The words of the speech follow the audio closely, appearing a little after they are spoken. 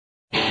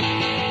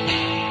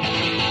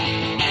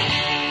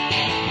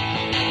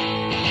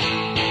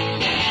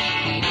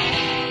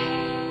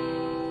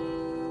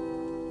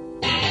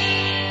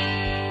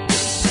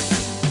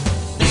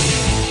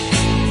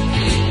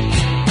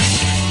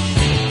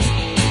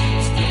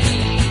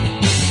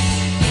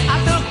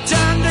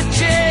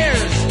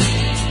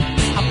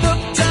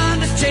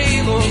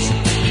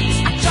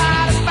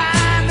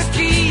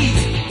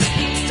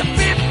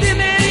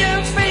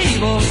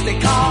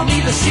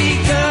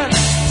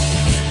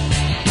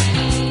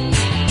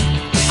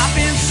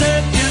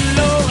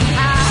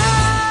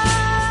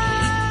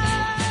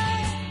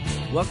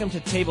welcome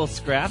to Table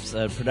Scraps,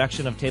 a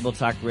production of Table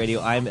Talk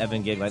Radio. I'm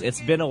Evan Giglin. It's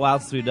been a while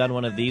since we've done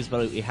one of these,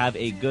 but we have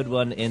a good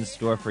one in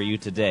store for you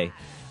today.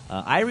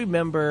 I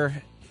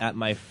remember at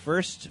my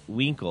first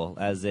Winkle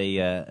as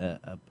a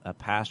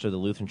pastor of the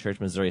Lutheran Church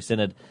Missouri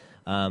Synod,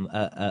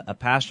 a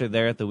pastor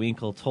there at the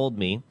Winkle told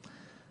me,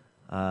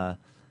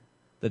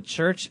 the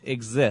church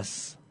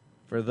exists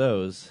for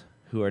those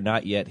who are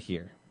not yet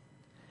here.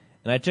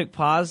 And I took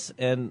pause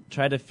and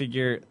tried to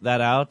figure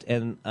that out,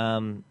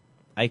 and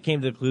I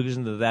came to the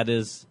conclusion that that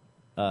is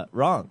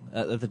wrong.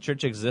 That the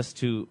church exists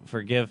to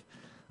forgive,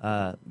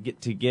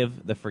 to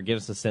give the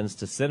forgiveness of sins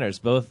to sinners,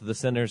 both the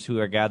sinners who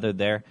are gathered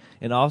there,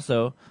 and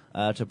also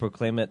to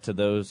proclaim it to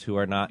those who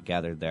are not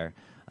gathered there.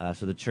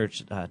 So the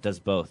church does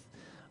both.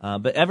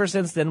 But ever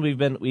since then, we've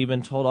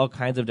been told all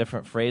kinds of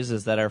different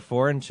phrases that are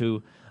foreign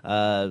to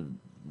the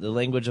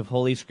language of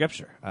Holy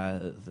Scripture,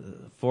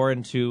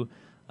 foreign to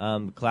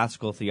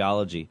classical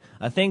theology.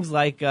 Things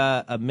like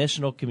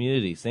missional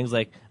communities, things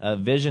like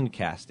vision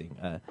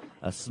casting,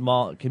 a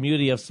small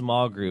community of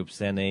small groups,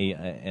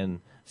 and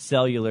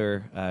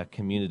cellular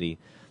community.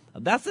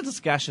 That's the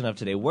discussion of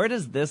today. Where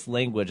does this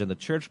language and the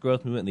church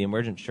growth movement and the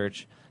emergent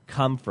church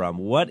come from?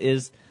 What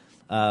is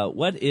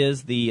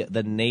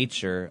the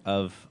nature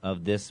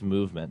of this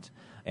movement?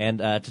 And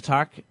to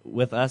talk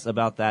with us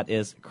about that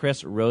is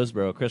Chris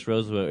Roseborough. Chris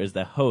Roseborough is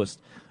the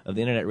host of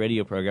the internet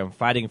radio program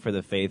Fighting for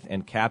the Faith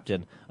and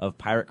captain of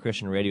Pirate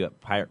Christian Radio at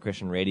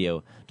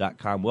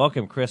piratechristianradio.com.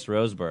 Welcome, Chris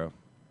Roseborough.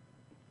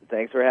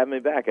 Thanks for having me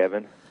back,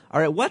 Evan. All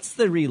right, what's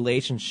the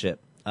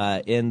relationship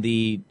in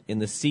the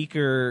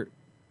seeker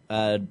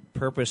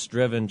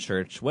purpose-driven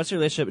church? What's the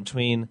relationship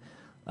between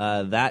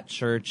that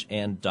church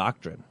and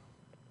doctrine?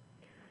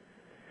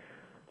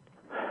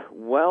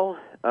 Well,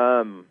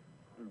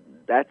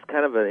 that's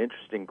kind of an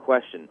interesting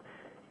question.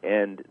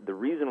 And the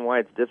reason why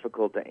it's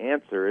difficult to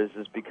answer is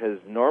because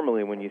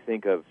normally when you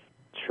think of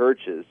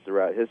churches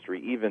throughout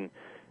history, even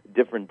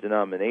different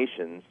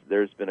denominations,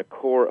 there's been a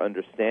core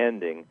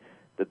understanding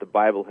that the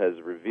Bible has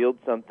revealed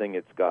something,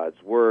 it's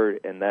God's Word,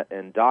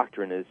 and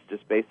doctrine is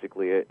just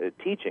basically a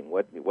teaching,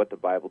 what the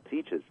Bible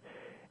teaches.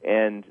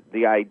 And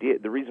the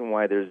reason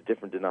why there's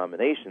different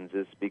denominations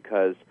is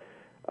because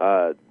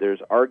there's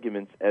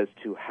arguments as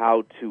to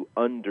how to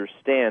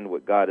understand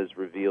what God has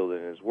revealed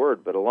in His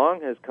Word. But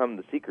along has come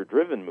the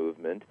seeker-driven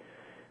movement,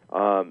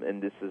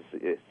 and this is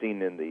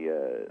seen in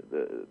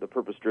the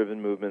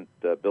purpose-driven movement,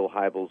 Bill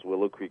Hybels'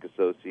 Willow Creek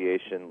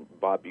Association,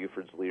 Bob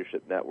Buford's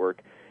Leadership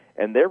Network,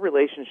 and their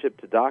relationship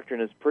to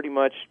doctrine is pretty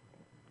much,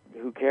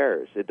 who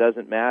cares? It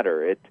doesn't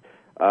matter.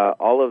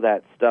 All of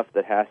that stuff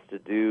that has to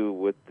do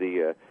with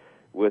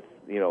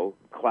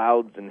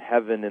clouds and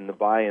heaven and the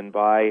by and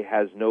by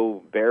has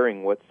no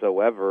bearing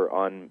whatsoever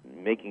on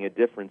making a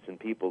difference in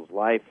people's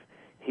life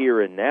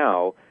here and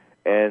now,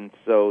 and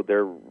so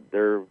their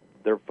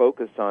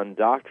focus on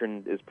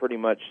doctrine is pretty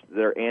much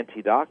they're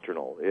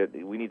anti-doctrinal.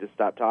 We need to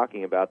stop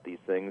talking about these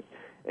things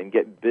and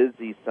get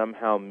busy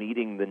somehow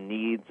meeting the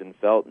needs and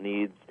felt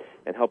needs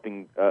and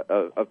helping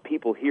of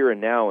people here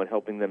and now and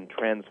helping them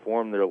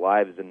transform their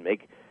lives and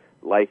make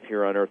life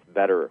here on earth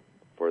better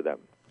for them.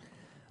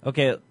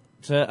 Okay.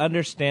 To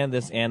understand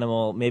this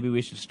animal, maybe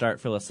we should start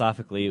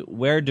philosophically.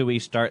 Where do we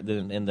start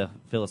in the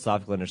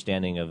philosophical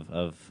understanding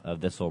of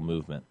this whole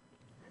movement?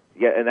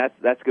 Yeah, and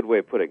that's a good way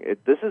of putting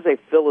it. This is a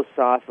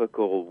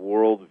philosophical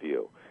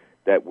worldview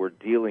that we're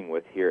dealing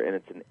with here, and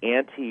it's an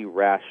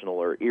anti-rational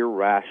or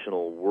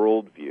irrational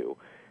worldview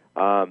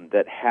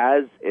that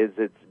has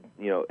its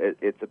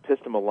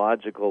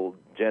epistemological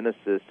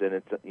genesis and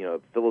its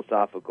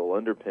philosophical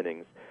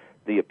underpinnings,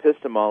 the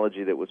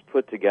epistemology that was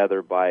put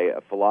together by a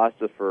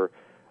philosopher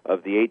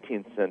of the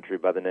 18th century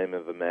by the name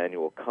of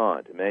Immanuel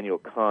Kant. Immanuel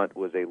Kant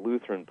was a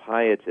Lutheran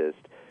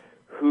pietist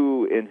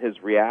who, in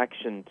his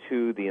reaction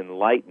to the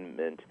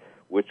Enlightenment,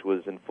 which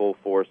was in full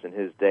force in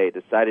his day,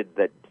 decided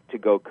that to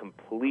go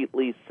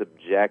completely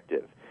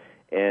subjective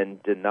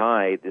and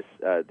deny this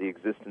the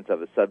existence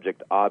of a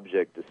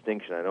subject-object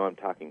distinction. I know I'm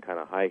talking kind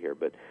of high here,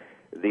 but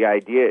the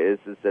idea is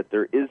that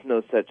there is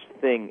no such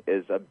thing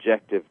as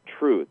objective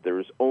truth. There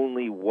is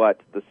only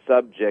what the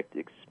subject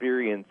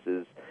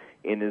experiences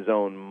in his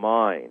own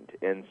mind.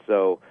 And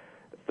so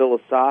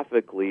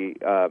philosophically,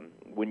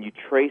 when you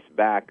trace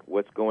back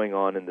what's going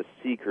on in the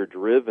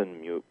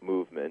seeker-driven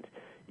movement,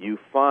 you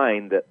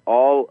find that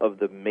all of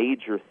the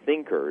major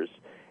thinkers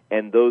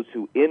and those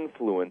who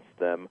influence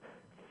them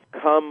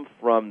come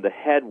from the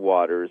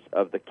headwaters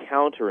of the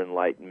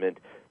counter-enlightenment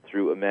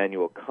through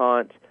Immanuel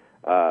Kant,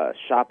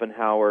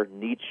 Schopenhauer,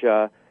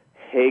 Nietzsche,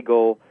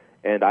 Hegel,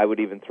 and I would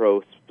even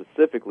throw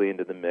specifically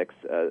into the mix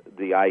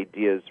the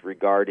ideas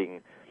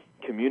regarding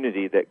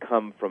community that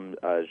come from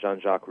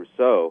Jean-Jacques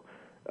Rousseau,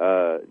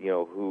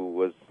 who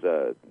was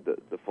the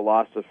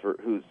philosopher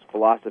whose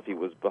philosophy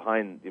was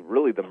behind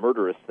really the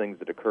murderous things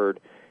that occurred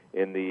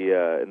in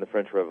the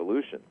French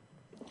Revolution.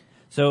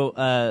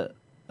 So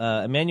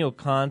Immanuel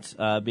Kant,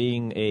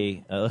 being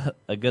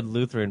a good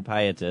Lutheran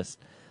pietist,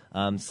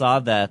 saw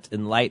that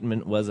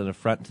Enlightenment was an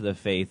affront to the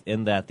faith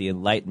in that the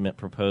Enlightenment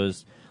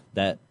proposed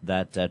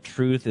that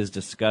truth is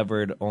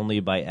discovered only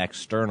by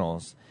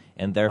externals,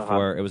 and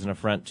therefore it was an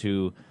affront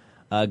to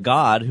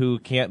God, who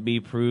can't be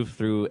proved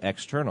through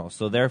externals.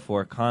 So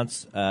therefore,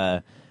 Kant's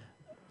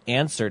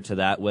answer to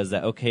that was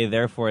that, okay,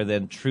 therefore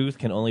then truth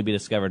can only be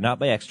discovered not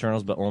by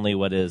externals, but only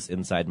what is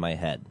inside my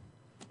head.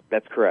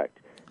 That's correct.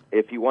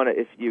 If you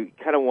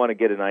kind of want to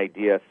get an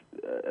idea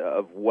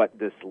of what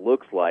this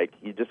looks like,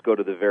 you just go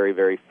to the very,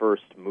 very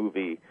first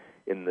movie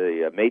in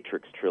the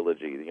Matrix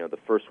trilogy. The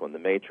first one, The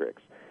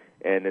Matrix,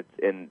 and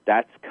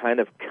that's kind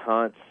of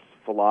Kant's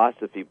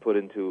philosophy put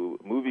into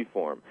movie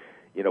form.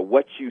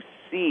 What you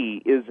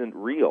see isn't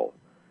real.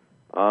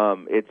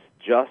 It's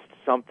just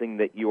something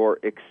that you're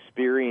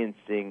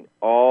experiencing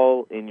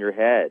all in your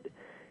head,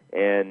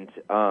 and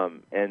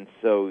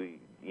so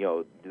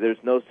there's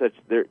no such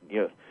there.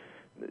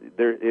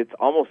 It's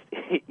almost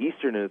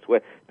Eastern in its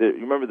way. You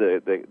remember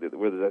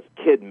where there's this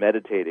kid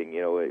meditating,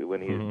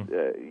 when he's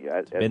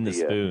in the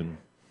spoon.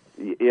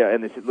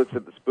 And he looks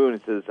at the spoon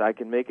and says, "I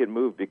can make it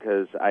move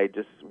because I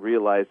just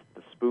realized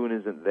the spoon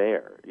isn't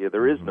there.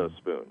 There is no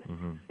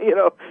spoon."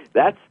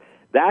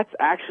 That's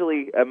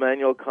actually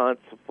Immanuel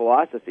Kant's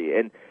philosophy.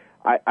 And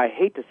I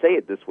hate to say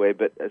it this way,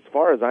 but as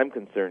far as I'm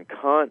concerned,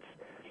 Kant's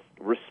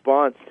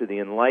response to the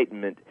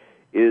Enlightenment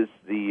is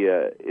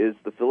the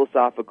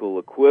philosophical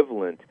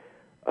equivalent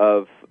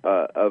of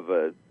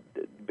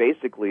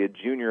basically a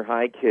junior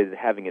high kid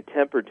having a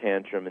temper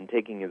tantrum and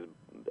taking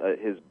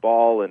his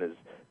ball and his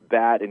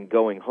bat and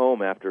going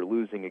home after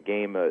losing a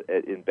game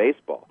in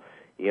baseball.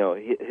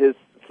 His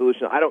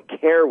solution, I don't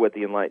care what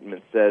the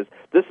Enlightenment says,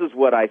 this is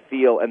what I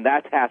feel, and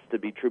that has to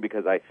be true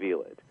because I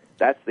feel it.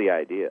 That's the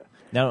idea.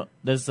 Now,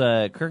 does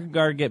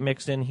Kierkegaard get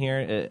mixed in here?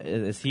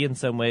 Is he in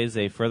some ways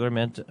a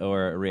furtherment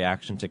or a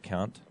reaction to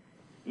Kant?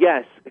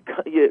 Yes.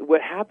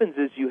 What happens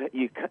is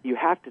you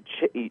have to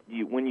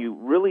when you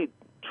really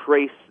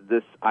trace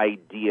this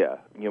idea,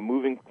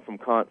 moving from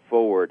Kant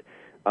forward,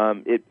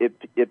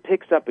 it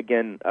picks up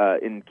again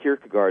in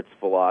Kierkegaard's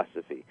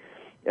philosophy.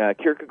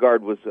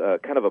 Kierkegaard was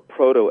kind of a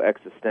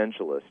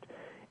proto-existentialist,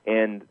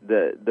 and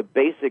the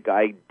basic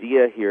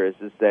idea here is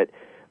that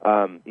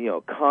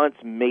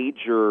Kant's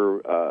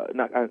major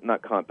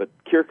not Kant, but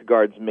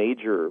Kierkegaard's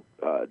major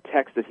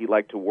text that he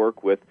liked to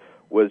work with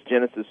was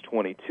Genesis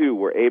 22,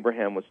 where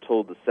Abraham was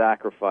told to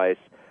sacrifice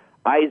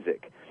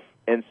Isaac.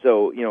 And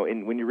so,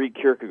 when you read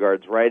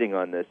Kierkegaard's writing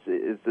on this,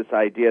 is this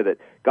idea that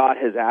God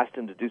has asked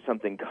him to do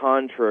something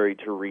contrary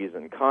to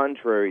reason,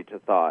 contrary to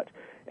thought.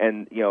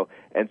 And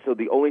so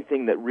the only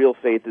thing that real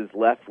faith is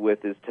left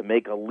with is to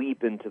make a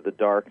leap into the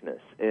darkness.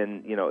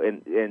 And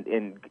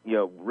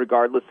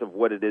regardless of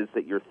what it is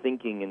that you're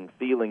thinking and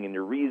feeling and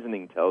your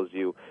reasoning tells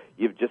you,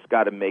 you've just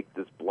got to make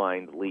this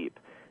blind leap.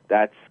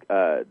 That's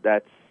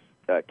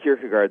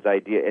Kierkegaard's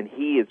idea, and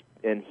he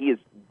is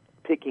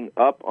picking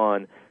up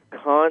on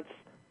Kant's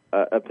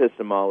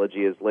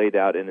epistemology as laid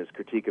out in his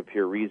Critique of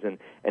Pure Reason,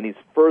 and he's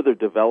further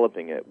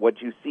developing it.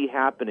 What you see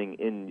happening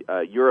in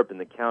Europe in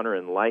the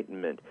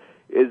Counter-Enlightenment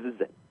is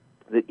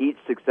that each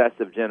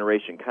successive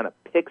generation kind of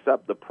picks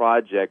up the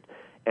project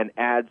and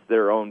adds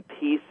their own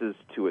pieces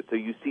to it. So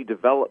you see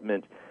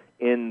development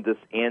in this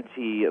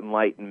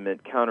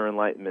anti-Enlightenment,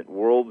 Counter-Enlightenment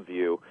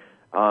worldview,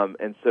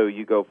 and so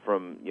you go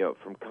from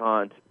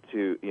Kant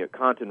to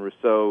Kant and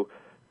Rousseau,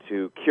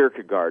 to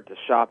Kierkegaard, to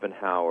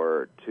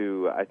Schopenhauer,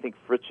 to I think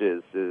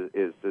Fritzsche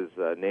is his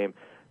name,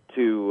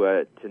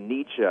 to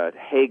Nietzsche, to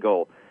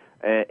Hegel,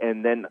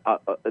 and then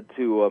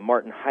to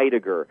Martin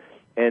Heidegger.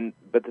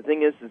 But the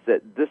thing is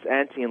that this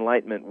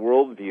anti-Enlightenment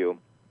worldview,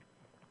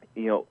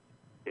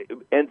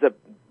 ends up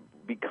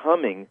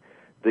becoming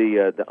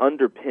the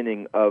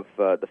underpinning of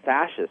the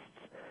fascists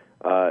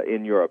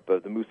in Europe,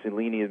 of the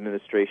Mussolini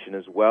administration,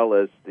 as well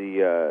as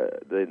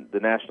the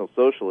National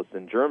Socialists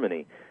in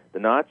Germany, the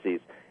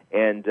Nazis.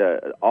 And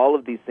all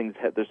of these things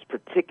there's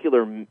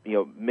particular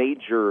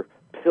major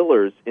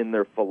pillars in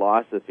their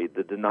philosophy: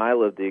 the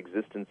denial of the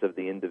existence of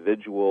the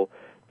individual,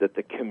 that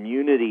the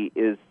community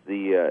is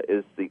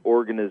the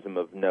organism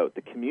of note.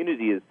 The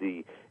community is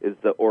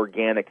the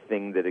organic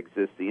thing that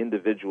exists. The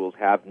individuals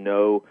have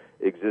no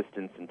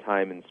existence in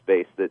time and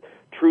space. That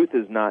truth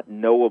is not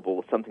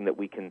knowable, something that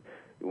we can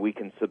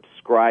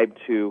subscribe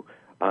to.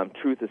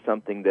 Truth is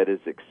something that is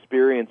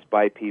experienced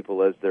by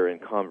people as they're in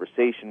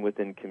conversation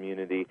within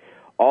community.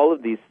 All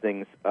of these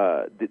things,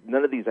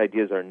 none of these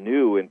ideas are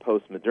new in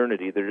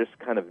postmodernity. They're just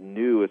kind of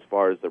new as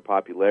far as their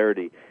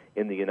popularity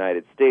in the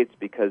United States,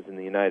 because in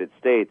the United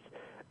States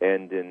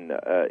and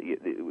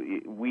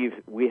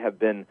we have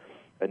been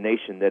a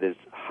nation that is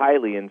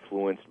highly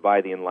influenced by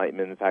the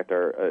Enlightenment. In fact,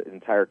 our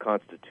entire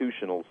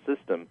constitutional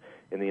system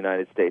in the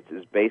United States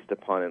is based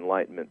upon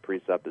Enlightenment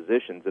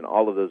presuppositions, and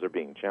all of those are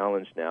being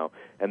challenged now.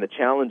 And the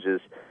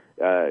challenges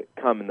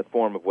come in the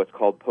form of what's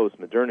called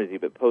postmodernity,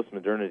 but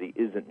postmodernity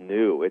isn't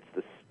new.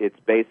 It's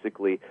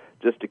basically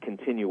just a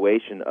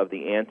continuation of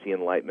the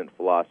anti-Enlightenment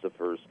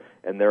philosophers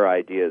and their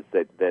ideas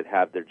that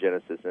have their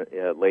genesis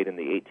late in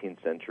the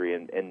 18th century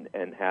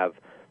and have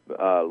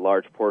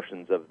large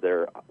portions of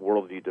their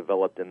worldview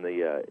developed in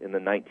the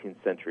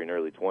 19th century and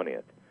early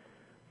 20th.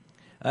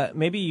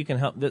 Maybe you can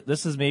help.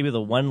 This is maybe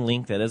the one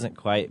link that isn't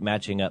quite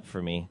matching up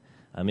for me.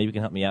 Maybe you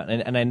can help me out.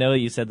 And I know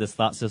you said this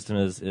thought system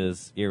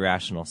is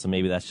irrational, so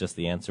maybe that's just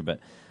the answer. But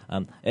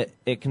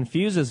it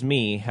confuses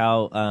me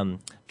how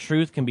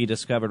truth can be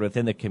discovered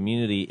within the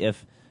community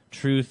if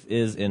truth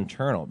is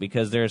internal,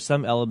 because there's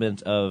some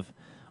element of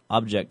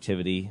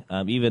objectivity,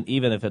 even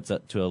if it's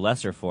to a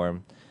lesser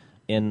form,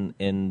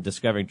 in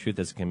discovering truth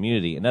as a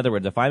community. In other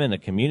words, if I'm in a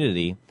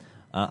community,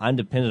 I'm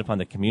dependent upon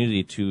the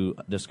community to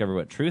discover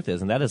what truth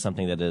is, and that is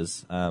something that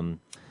is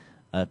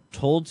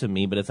told to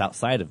me, but it's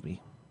outside of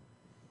me.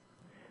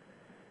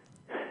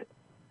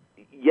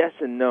 Yes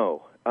and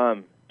no.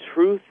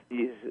 Truth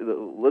is,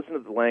 listen to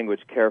the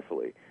language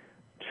carefully.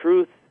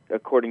 Truth,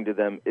 according to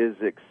them, is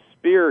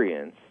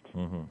experienced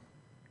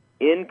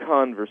in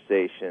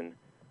conversation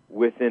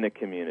within a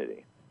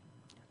community.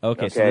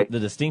 Okay, so the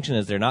distinction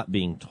is they're not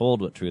being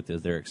told what truth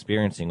is, they're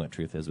experiencing what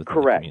truth is within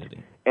the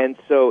community. And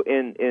so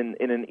in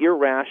an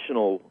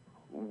irrational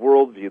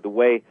worldview, the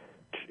way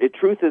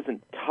truth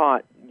isn't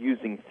taught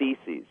using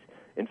theses.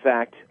 In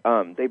fact,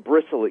 they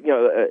bristle.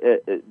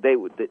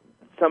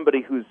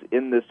 Somebody who's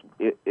in this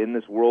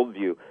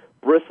worldview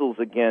bristles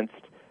against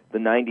the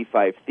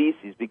 95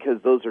 Theses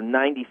because those are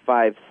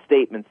 95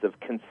 statements of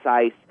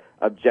concise,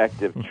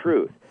 objective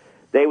truth.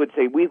 They would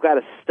say we've got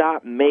to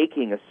stop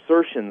making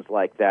assertions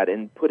like that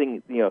and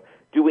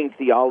doing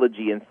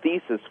theology in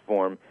thesis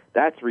form.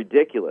 That's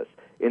ridiculous.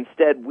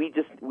 Instead, we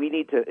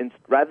need to,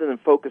 rather than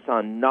focus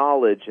on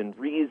knowledge and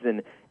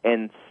reason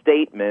and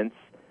statements,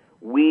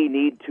 we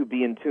need to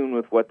be in tune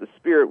with what the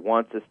Spirit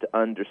wants us to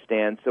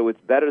understand. So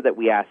it's better that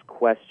we ask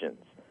questions.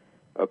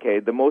 Okay,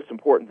 the most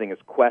important thing is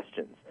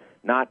questions,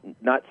 not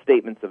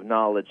statements of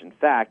knowledge and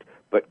fact,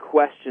 but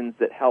questions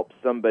that help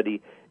somebody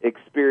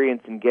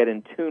experience and get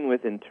in tune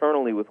with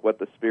internally with what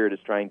the Spirit is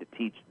trying to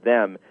teach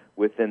them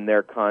within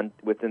their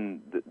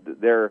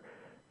their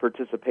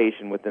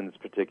participation within this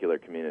particular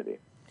community.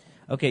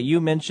 Okay,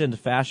 you mentioned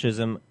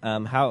fascism.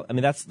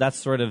 That's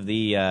sort of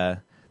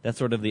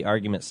the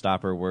argument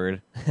stopper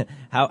word.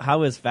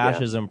 How is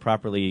fascism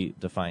properly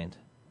defined?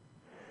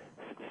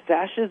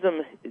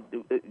 Fascism,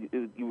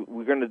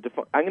 I'm going to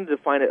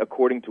define it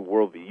according to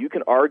worldview. You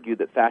can argue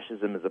that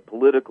fascism is a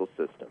political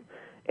system,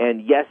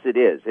 and yes, it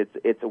is.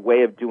 It's a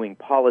way of doing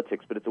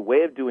politics, but it's a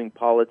way of doing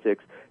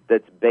politics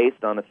that's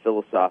based on a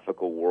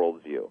philosophical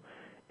worldview.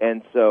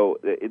 And so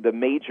the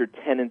major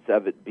tenets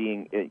of it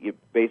being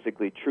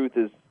basically truth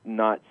is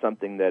not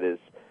something that is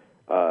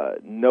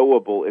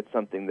knowable, it's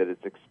something that is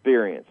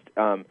experienced.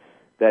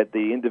 That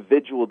the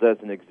individual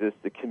doesn't exist,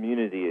 the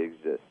community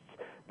exists.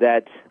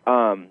 That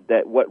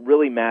what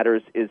really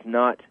matters is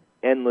not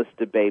endless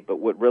debate, but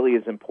what really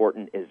is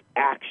important is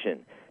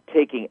action,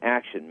 taking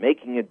action,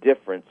 making a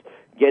difference,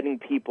 getting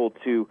people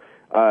to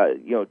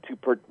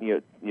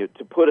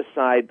put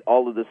aside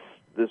all of this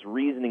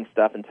reasoning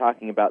stuff and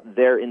talking about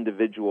their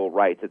individual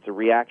rights. It's a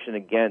reaction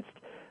against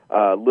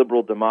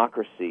liberal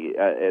democracy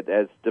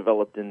as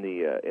developed in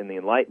the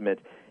Enlightenment,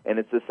 and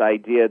it's this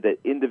idea that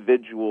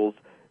individuals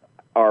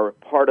are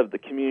part of the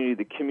community,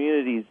 the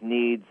community's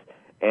needs,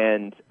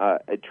 and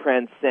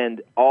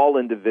transcend all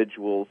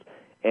individuals,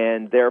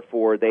 and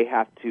therefore they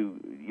have to,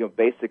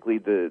 basically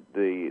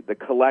the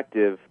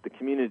collective, the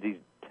community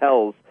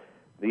tells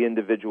the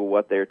individual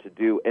what they're to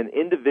do, and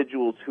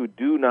individuals who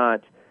do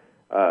not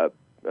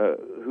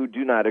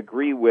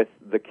agree with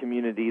the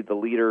community, the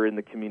leader in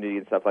the community,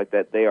 and stuff like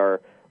that, they are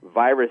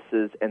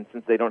viruses, and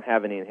since they don't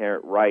have any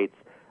inherent rights,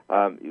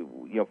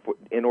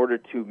 in order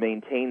to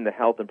maintain the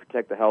health and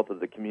protect the health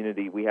of the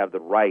community, we have the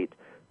right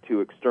to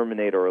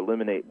exterminate or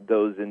eliminate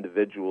those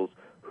individuals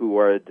who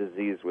are a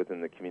disease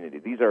within the community.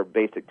 These are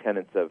basic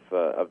tenets of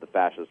the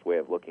fascist way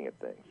of looking at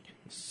things.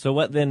 So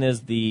what then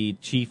is the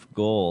chief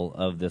goal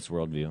of this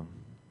worldview?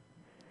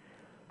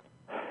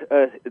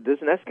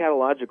 There's an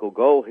eschatological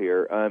goal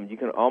here. You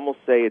can almost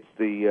say it's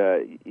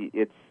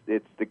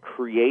the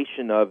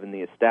creation of and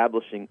the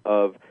establishing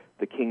of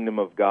the kingdom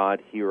of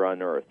God here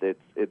on earth.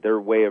 It's their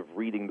way of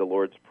reading the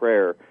Lord's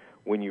Prayer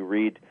when you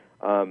read,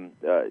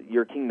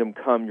 "Your kingdom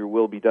come, your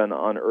will be done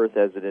on earth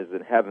as it is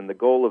in heaven." The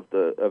goal of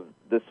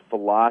this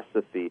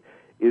philosophy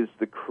is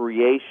the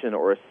creation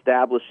or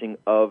establishing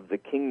of the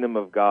kingdom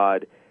of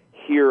God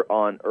here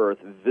on earth,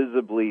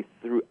 visibly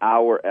through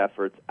our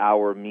efforts,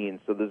 our means.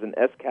 So there's an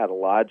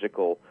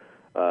eschatological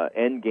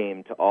end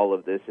game to all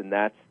of this, and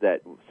that's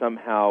that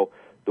somehow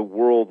the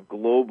world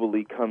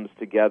globally comes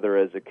together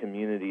as a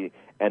community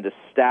and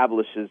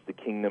establishes the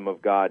kingdom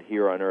of God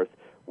here on earth,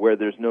 where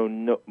there's no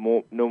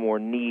more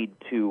need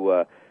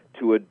to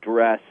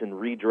address and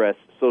redress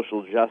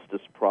social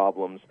justice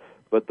problems,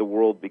 but the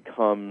world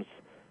becomes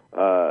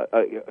a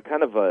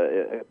kind of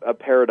a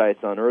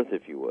paradise on earth,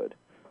 if you would.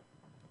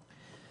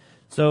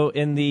 So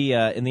in the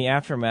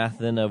aftermath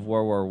then of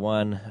World War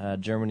I,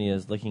 Germany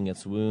is licking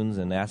its wounds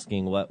and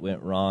asking what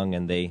went wrong,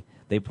 and they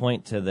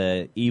point to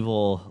the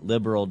evil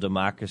liberal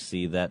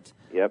democracy that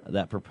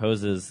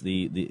proposes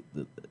the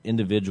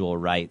individual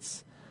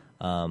rights,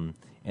 and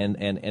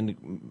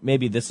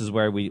maybe this is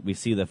where we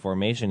see the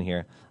formation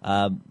here.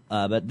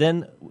 But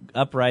then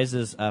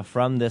uprises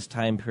from this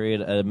time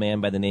period a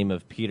man by the name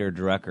of Peter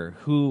Drucker.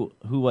 Who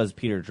was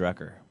Peter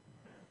Drucker?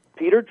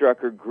 Peter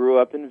Drucker grew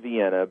up in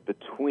Vienna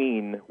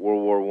between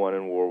World War I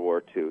and World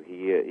War II.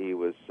 He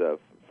was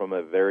from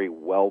a very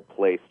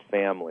well-placed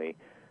family,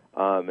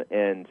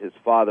 and his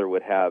father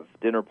would have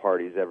dinner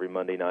parties every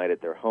Monday night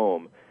at their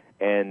home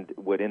and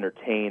would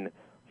entertain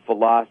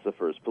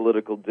philosophers,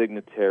 political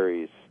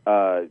dignitaries,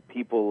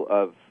 people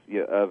of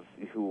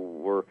who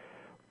were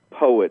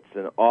poets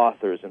and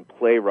authors and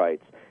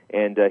playwrights.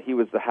 And he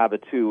was the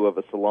habitué of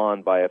a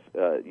salon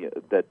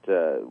that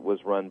was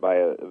run by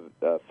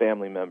a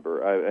family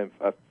member,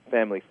 a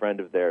family friend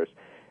of theirs.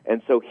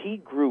 And so he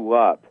grew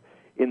up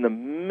in the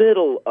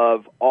middle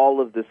of all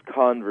of this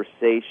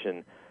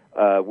conversation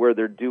where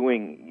they're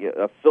doing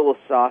a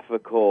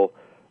philosophical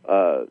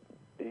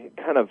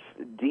kind of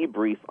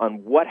debrief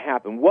on what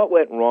happened, what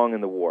went wrong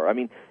in the war. I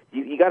mean,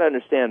 you got to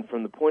understand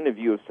from the point of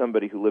view of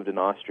somebody who lived in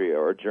Austria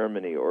or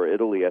Germany or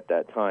Italy at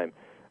that time,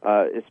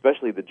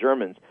 especially the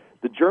Germans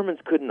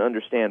couldn't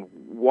understand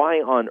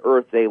why on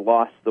earth they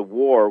lost the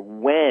war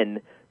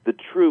when the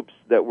troops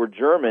that were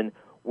German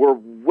were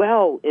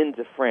well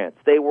into France.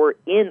 They were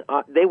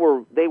not,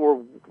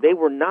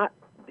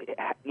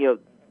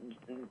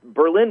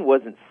 Berlin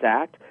wasn't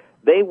sacked.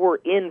 They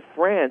were in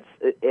France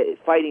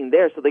fighting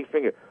there, so they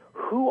figured,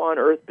 who on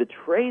earth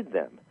betrayed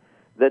them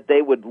that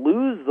they would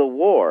lose the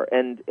war?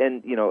 And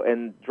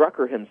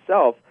Drucker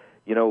himself,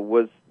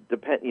 was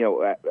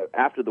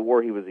after the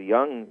war, he was a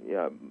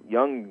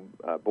young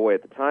boy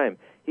at the time.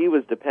 He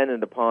was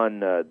dependent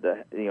upon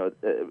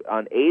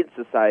on aid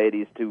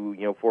societies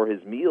to for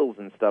his meals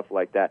and stuff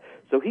like that.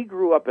 So he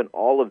grew up in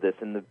all of this,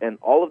 and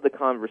all of the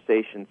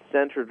conversation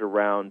centered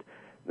around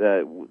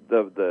the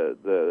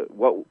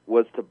what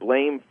was to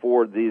blame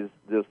for the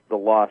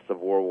loss of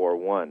World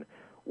War I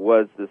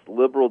was this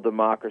liberal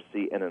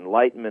democracy and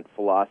Enlightenment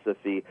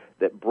philosophy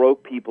that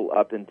broke people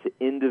up into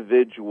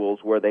individuals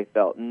where they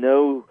felt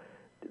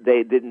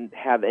they didn't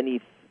have any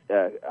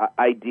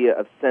idea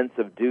of sense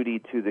of duty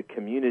to the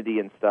community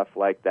and stuff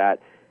like that,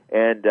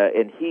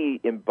 and he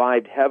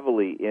imbibed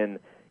heavily in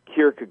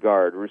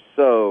Kierkegaard,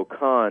 Rousseau,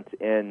 Kant,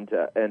 and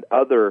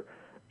other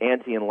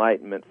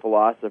anti-Enlightenment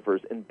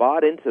philosophers, and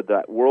bought into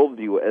that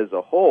worldview as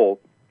a whole.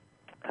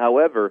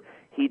 However,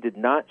 he did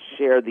not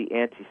share the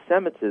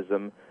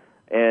anti-Semitism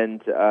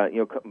and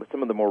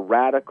some of the more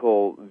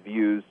radical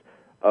views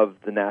of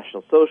the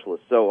National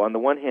Socialists. So on the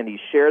one hand, he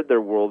shared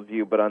their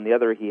worldview, but on the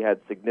other, he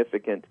had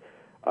significant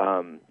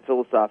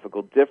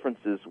philosophical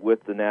differences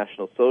with the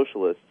National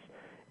Socialists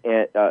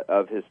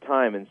of his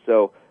time. And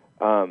so,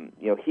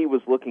 he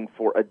was looking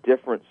for a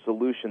different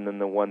solution than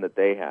the one that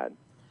they had.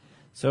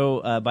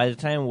 So by the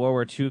time World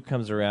War II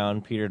comes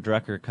around, Peter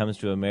Drucker comes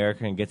to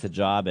America and gets a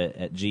job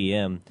at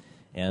GM.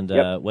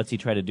 And what's he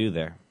try to do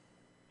there?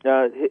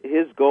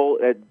 His goal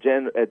at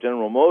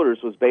General Motors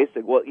was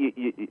basic. Well,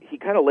 he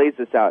kind of lays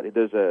this out.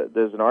 There's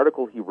an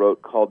article he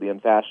wrote called "The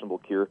Unfashionable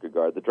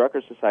Kierkegaard." The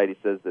Drucker Society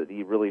says that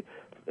he really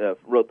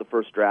wrote the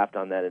first draft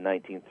on that in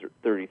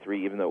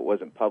 1933, even though it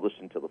wasn't published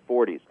until the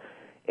 40s.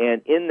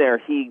 And in there,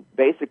 he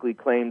basically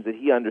claims that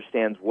he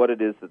understands what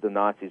it is that the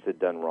Nazis had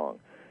done wrong,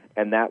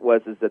 and that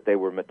was that they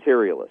were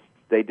materialists.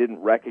 They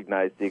didn't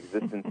recognize the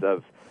existence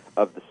of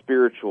the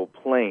spiritual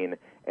plane.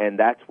 And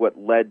that's what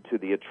led to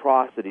the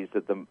atrocities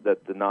that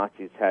the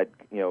Nazis had,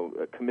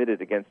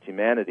 committed against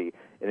humanity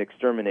in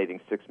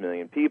exterminating 6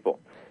 million people.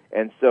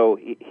 And so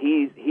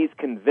he's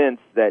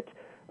convinced that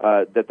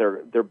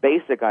their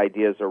basic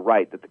ideas are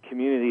right, that the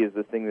community is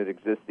the thing that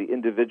exists, the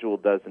individual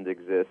doesn't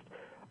exist.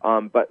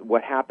 But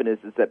what happened is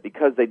that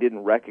because they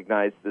didn't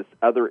recognize this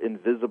other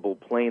invisible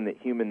plane that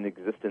human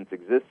existence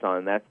exists on,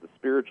 and that's the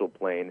spiritual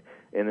plane,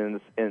 and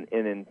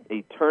in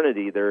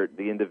eternity,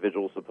 the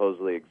individual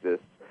supposedly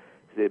exists.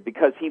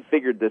 Because he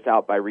figured this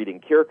out by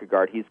reading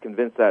Kierkegaard, he's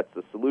convinced that's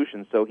the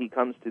solution. So he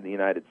comes to the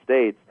United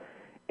States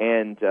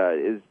and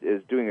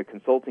is doing a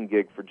consulting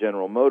gig for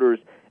General Motors,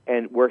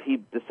 and where he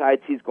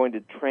decides he's going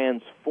to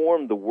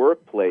transform the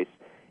workplace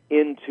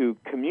into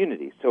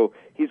community. So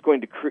he's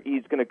going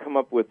to come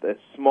up with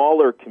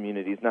smaller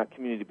communities, not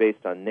community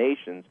based on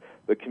nations,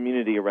 but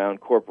community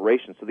around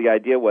corporations. So the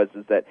idea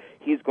is that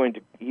he's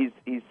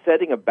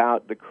setting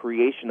about the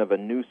creation of a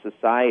new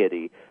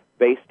society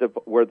based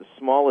up where the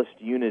smallest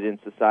unit in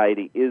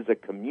society is a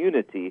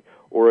community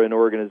or an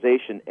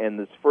organization, and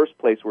this first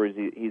place where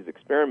he's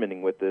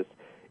experimenting with this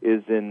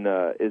is in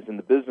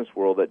the business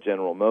world at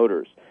General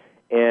Motors.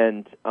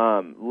 And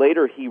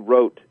later he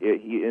wrote,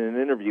 in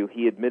an interview,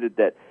 he admitted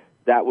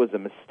that was a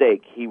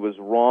mistake. He was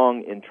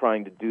wrong in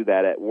trying to do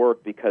that at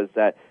work because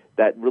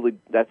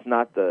that's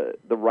not the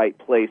right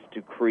place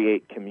to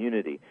create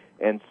community.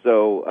 And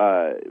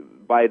so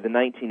by the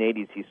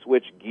 1980s, he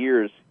switched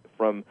gears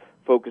from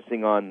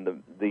focusing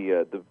on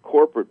the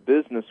corporate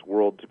business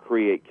world to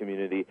create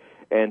community,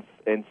 and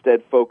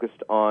instead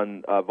focused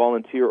on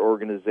volunteer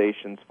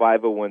organizations,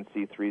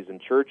 501c3s,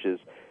 and churches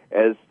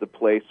as the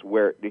place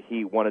where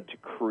he wanted to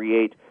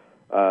create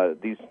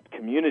these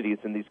communities.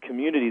 And these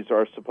communities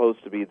are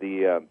supposed to be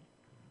the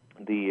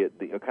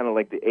kind of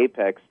like the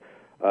apex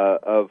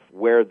of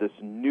where this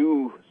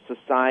new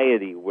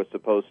society was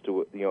supposed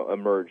to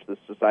emerge. This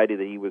society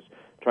that he was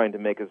trying to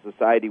make a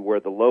society where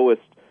the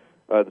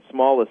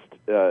smallest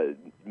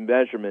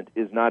measurement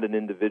is not an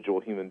individual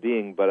human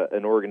being, but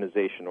an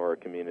organization or a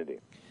community.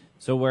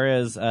 So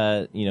whereas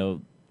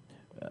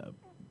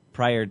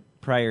prior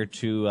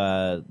to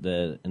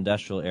the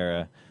industrial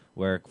era,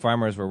 where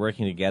farmers were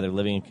working together,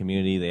 living in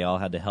community, they all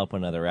had to help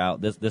one another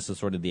out. This is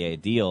sort of the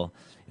ideal,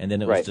 and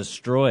then it was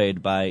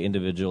destroyed by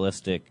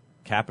individualistic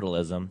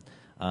capitalism,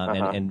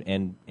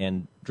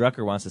 and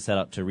Drucker wants to set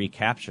out to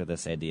recapture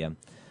this idea.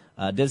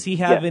 Does he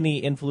have any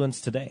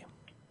influence today?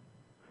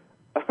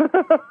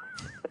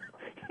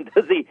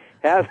 Does he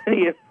have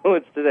any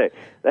influence today?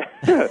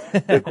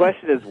 The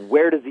question is,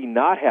 where does he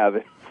not have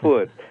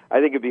influence? I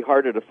think it'd be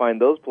harder to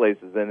find those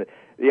places. And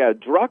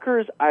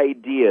Drucker's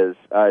ideas.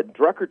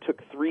 Drucker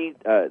took three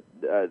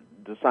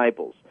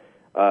disciples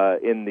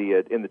in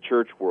the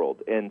church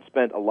world and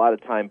spent a lot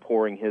of time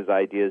pouring his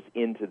ideas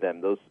into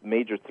them. Those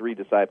major three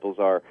disciples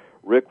are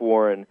Rick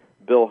Warren,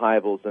 Bill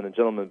Hybels, and a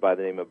gentleman by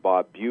the name of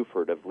Bob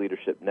Buford of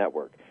Leadership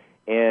Network.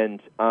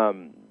 And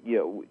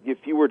if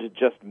you were to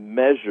just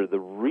measure the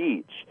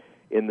reach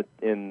in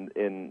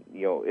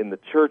the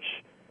church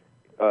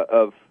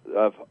of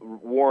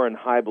Warren,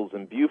 Hybels,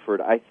 and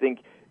Buford, I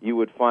think you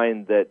would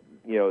find that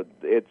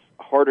it's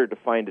harder to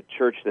find a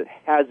church that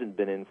hasn't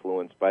been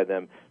influenced by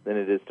them than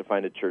it is to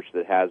find a church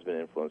that has been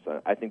influenced.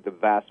 I think the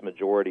vast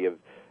majority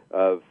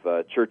of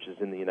churches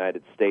in the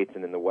United States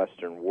and in the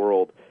Western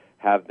world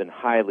have been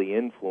highly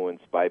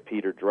influenced by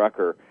Peter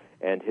Drucker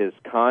and his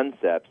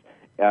concepts,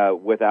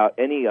 without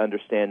any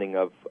understanding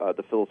of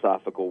the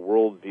philosophical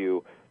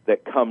worldview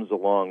that comes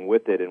along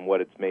with it and what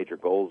its major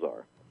goals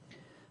are.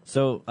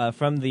 So,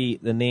 from the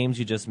names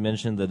you just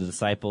mentioned, the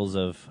disciples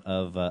of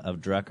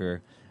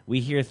Drucker, we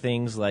hear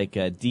things like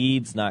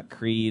deeds, not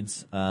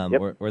creeds,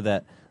 or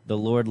that the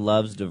Lord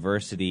loves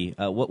diversity.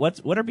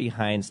 What are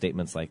behind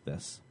statements like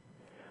this?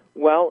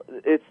 Well,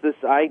 it's this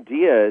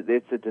idea.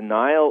 It's a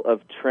denial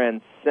of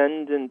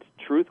transcendent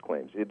truth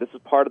claims. This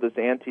is part of this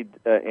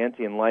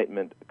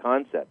anti-enlightenment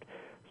concept.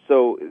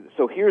 So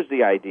here's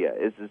the idea: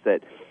 is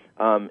that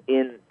I'm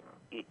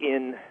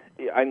going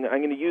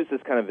to use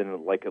this kind of in a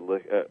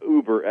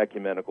uber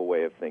ecumenical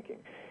way of thinking.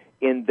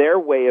 In their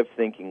way of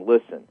thinking,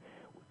 listen,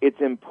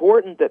 it's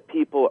important that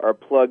people are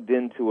plugged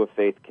into a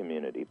faith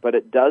community, but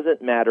it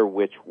doesn't matter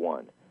which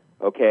one.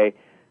 Okay,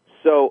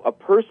 so a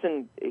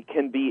person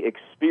can be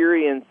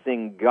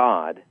experiencing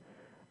God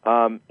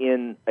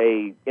in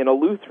a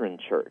Lutheran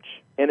church.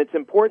 And it's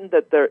important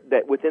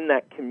that within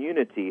that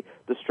community,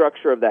 the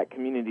structure of that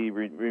community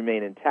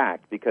remain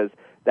intact, because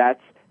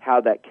that's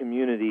how that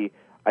community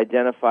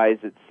identifies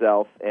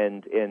itself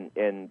and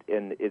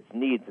its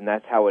needs, and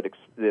that's how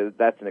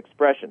that's an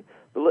expression.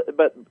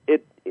 But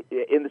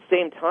in the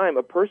same time,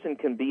 a person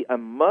can be a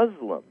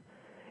Muslim,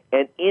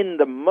 and in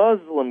the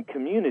Muslim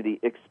community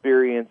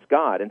experience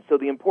God. And so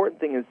the important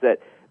thing is that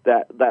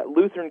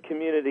Lutheran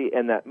community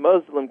and that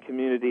Muslim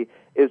community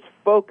is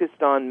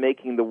focused on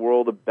making the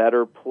world a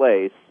better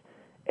place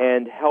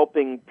and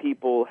helping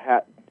people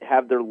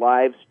have their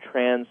lives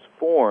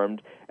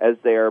transformed as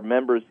they are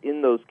members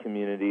in those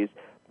communities.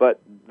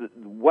 But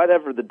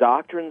whatever the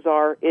doctrines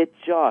are, it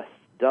just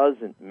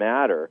doesn't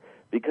matter,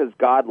 because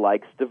God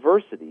likes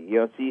diversity.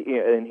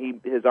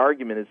 His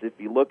argument is, if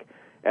you look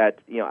at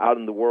out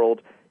in the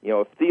world,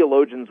 if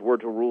theologians were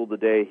to rule the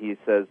day, he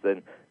says,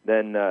 then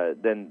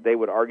they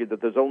would argue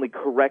that there's only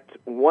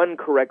one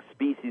correct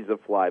species of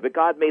fly. But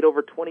God made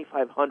over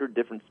 2,500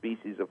 different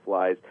species of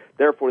flies.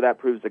 Therefore, that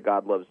proves that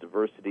God loves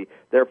diversity.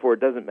 Therefore, it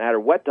doesn't matter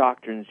what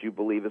doctrines you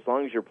believe, as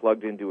long as you're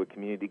plugged into a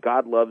community.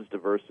 God loves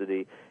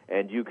diversity,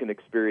 and you can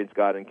experience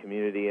God in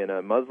community, in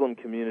a Muslim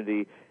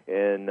community,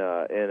 in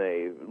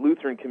a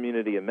Lutheran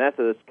community, a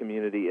Methodist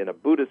community, in a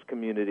Buddhist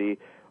community,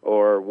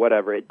 or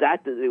whatever.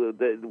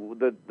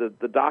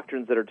 The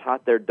doctrines that are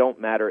taught there don't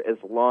matter as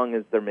long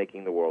as they're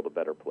making the world a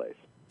better place.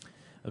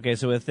 Okay,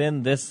 so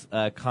within this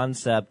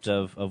concept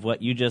of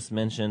what you just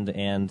mentioned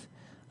and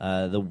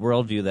the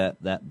worldview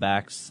that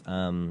backs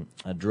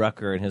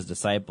Drucker and his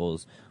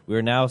disciples,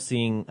 we're now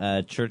seeing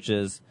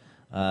churches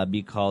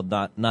be called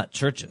not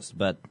churches,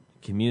 but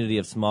community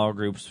of small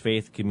groups,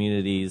 faith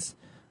communities.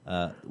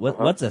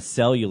 What's a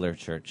cellular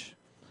church?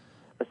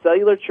 A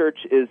cellular church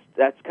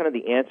that's kind of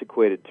the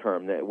antiquated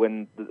term. That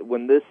when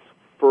this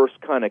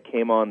first kind of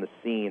came on the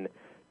scene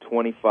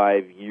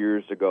 25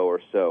 years ago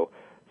or so,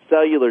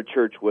 cellular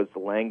church was the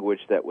language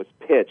that was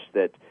pitched.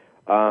 That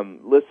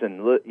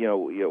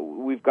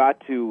we've got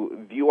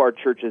to view our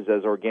churches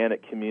as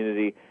organic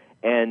community,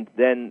 and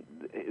then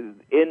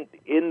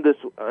in this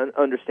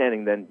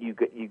understanding, then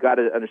you got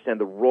to understand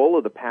the role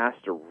of the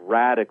pastor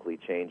radically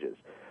changes.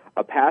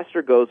 A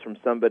pastor goes from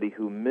somebody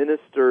who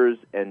ministers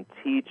and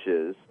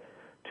teaches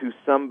to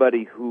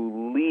somebody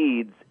who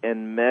leads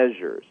and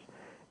measures.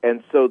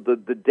 And so the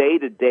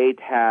day-to-day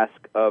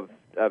task of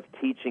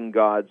teaching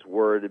God's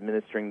Word,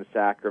 administering the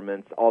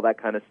sacraments, all that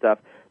kind of stuff,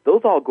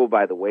 those all go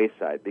by the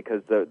wayside,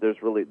 because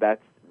there's really,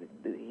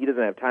 he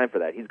doesn't have time for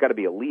that. He's got to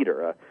be a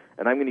leader.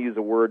 And I'm going to use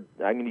a word.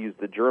 I'm going to use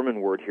the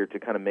German word here to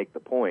kind of make the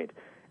point.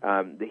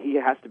 He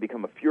has to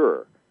become a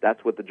Führer.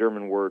 That's what the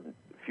German word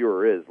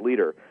Führer is,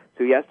 leader.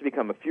 So he has to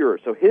become a Führer.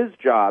 So his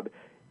job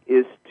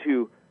is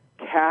to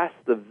cast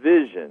the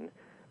vision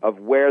of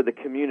where the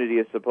community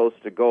is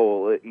supposed to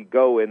go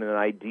in an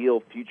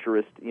ideal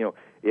futurist,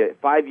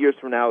 5 years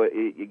from now,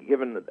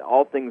 given that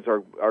all things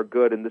are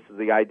good and this is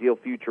the ideal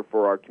future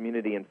for our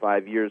community in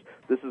 5 years,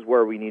 this is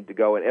where we need to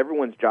go. And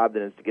everyone's job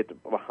then is to get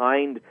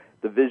behind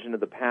the vision of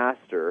the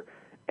pastor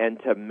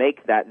and to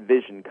make that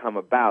vision come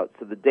about.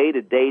 So the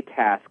day-to-day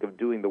task of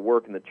doing the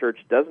work in the church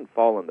doesn't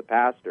fall on the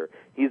pastor.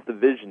 He's the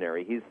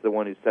visionary. He's the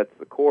one who sets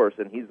the course,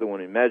 and he's the one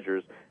who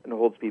measures and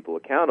holds people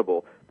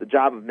accountable. The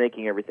job of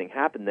making everything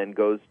happen then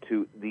goes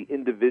to the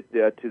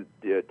to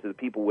the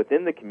people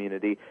within the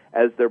community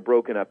as they're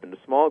broken up into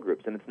small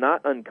groups. And it's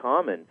not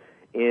uncommon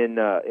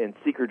in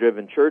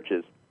seeker-driven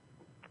churches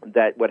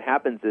that what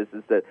happens is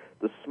that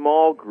the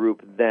small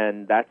group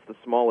then, that's the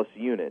smallest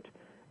unit,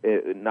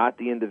 not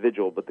the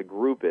individual, but the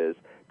group is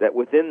that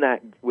within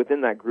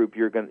that group,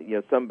 you're going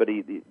to,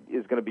 somebody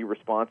is going to be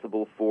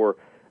responsible for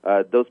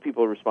those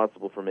people are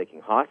responsible for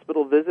making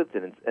hospital visits,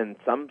 and in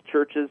some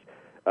churches,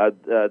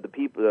 the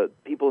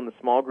people in the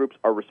small groups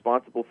are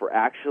responsible for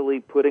actually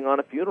putting on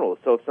a funeral.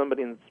 So if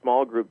somebody in the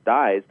small group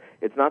dies,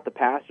 it's not the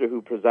pastor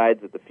who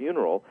presides at the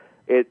funeral.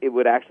 It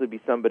would actually be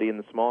somebody in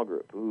the small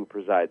group who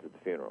presides at the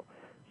funeral.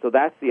 So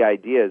that's the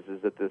idea is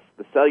that the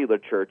cellular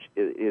church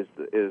is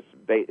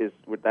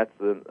that's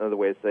another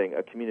way of saying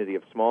a community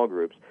of small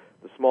groups.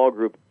 The small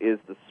group is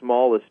the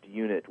smallest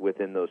unit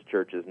within those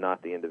churches,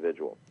 not the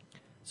individual.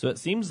 So it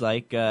seems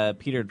like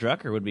Peter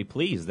Drucker would be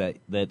pleased that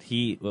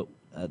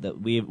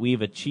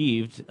we've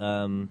achieved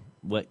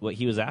what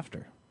he was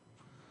after.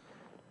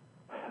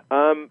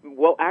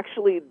 Well,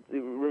 actually,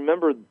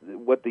 remember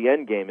what the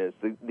end game is.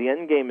 The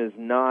end game is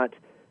not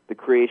the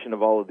creation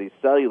of all of these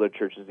cellular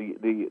churches.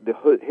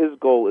 His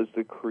goal is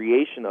the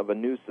creation of a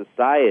new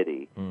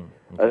society,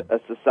 a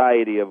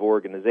society of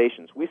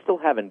organizations. We still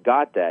haven't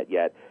got that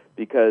yet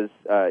because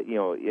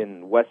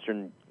in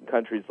Western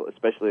countries,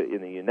 especially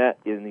in the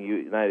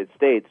United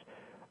States,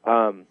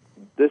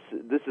 this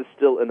is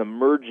still an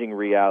emerging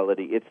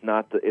reality. It's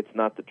not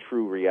the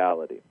true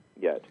reality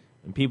yet.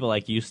 And people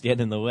like you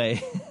stand in the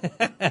way.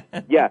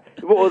 Yeah,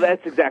 well,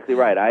 that's exactly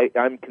right.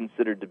 I'm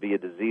considered to be a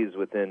disease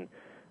within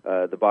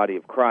the body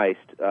of Christ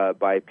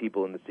by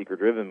people in the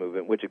seeker-driven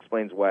movement, which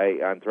explains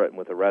why I'm threatened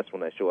with arrest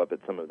when I show up at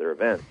some of their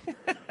events.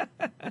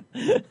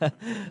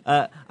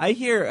 I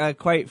hear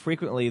quite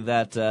frequently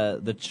that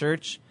the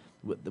church,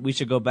 we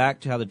should go back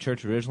to how the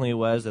church originally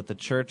was, that the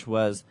church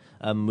was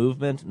a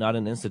movement, not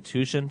an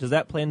institution. Does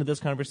that play into this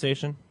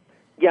conversation?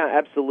 Yeah,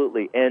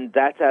 absolutely, and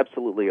that's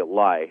absolutely a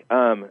lie.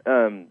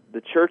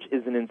 The church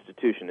is an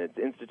institution. It's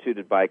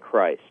instituted by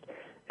Christ,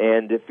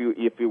 and if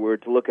you were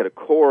to look at a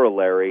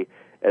corollary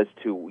as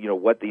to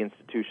what the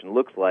institution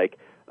looks like,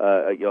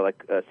 2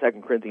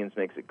 Corinthians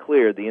makes it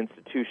clear, the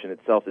institution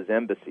itself is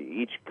embassy.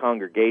 Each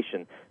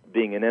congregation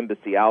being an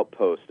embassy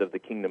outpost of the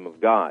kingdom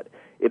of God.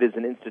 It is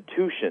an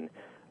institution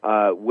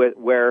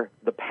where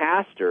the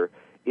pastor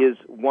is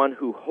one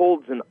who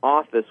holds an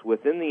office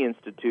within the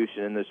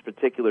institution, and there's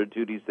particular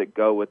duties that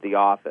go with the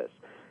office.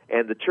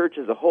 And the church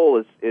as a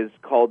whole is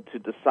called to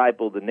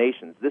disciple the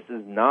nations. This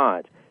is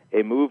not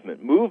a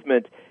movement.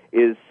 Movement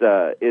is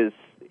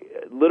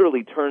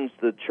literally turns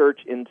the church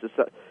into,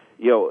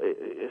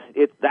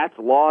 that's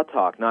law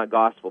talk, not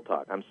gospel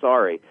talk. I'm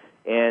sorry.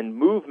 And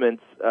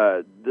movements,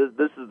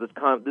 this is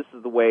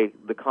the way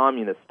the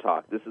communists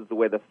talk. This is the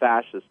way the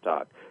fascists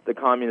talk. The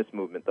communist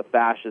movement, the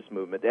fascist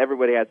movement.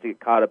 Everybody has to get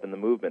caught up in the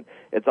movement.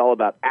 It's all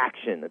about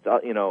action. It's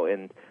all,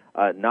 and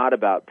not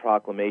about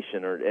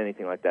proclamation or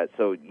anything like that.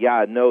 So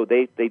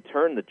they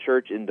turn the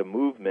church into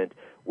movement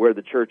where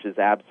the church is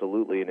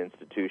absolutely an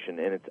institution,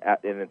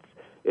 and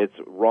it's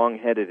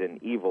wrong-headed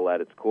and evil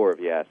at its core, if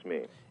you ask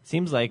me.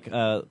 Seems like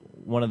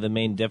one of the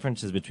main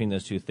differences between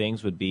those two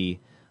things would be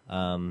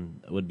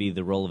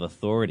the role of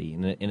authority.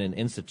 In an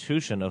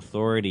institution,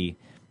 authority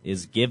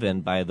is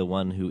given by the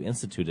one who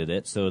instituted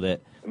it, so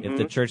that if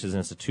the church is an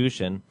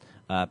institution,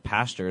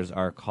 pastors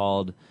are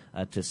called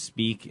to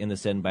speak in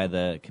this end by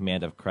the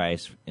command of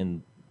Christ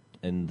in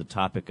the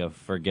topic of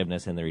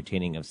forgiveness and the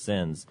retaining of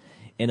sins.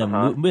 In a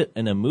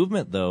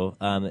movement, though,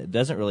 it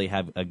doesn't really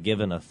have a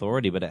given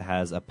authority, but it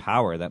has a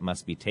power that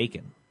must be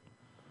taken.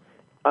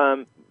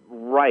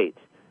 Right,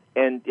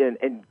 and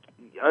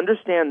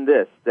understand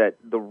this, that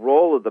the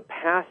role of the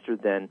pastor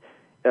then,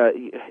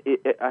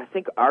 I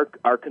think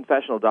our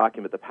confessional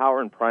document, The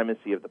Power and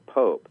Primacy of the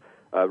Pope,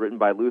 written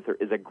by Luther,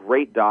 is a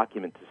great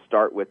document to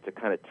start with to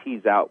kind of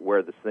tease out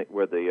where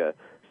the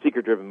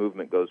seeker-driven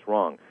movement goes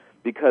wrong.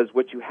 Because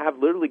what you have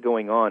literally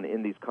going on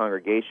in these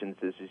congregations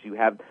is you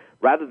have,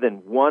 rather than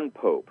one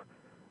pope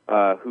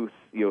who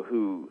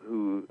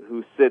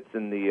sits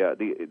in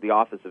the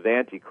office of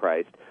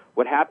Antichrist,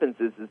 what happens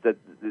is that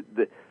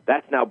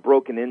that's now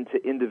broken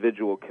into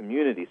individual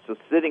communities. So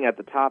sitting at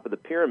the top of the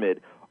pyramid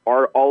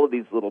are all of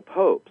these little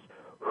popes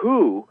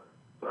who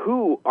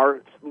who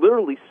are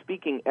literally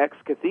speaking ex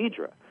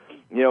cathedra.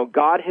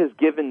 God has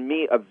given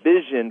me a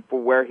vision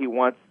for where he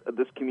wants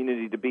this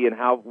community to be and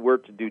how we're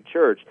to do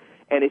church.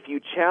 And if you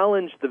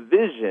challenge the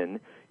vision,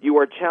 you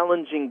are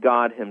challenging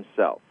God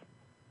himself.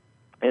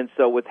 And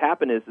so what's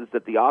happened is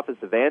that the office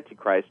of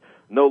Antichrist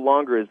no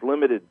longer is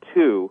limited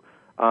to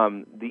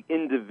the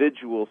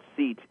individual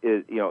seat,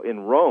 in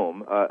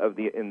Rome of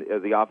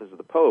the office of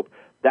the Pope.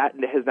 That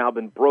has now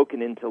been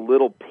broken into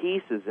little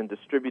pieces and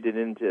distributed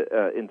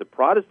into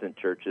Protestant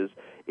churches,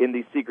 in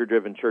these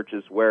seeker-driven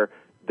churches where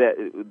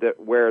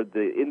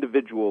the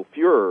individual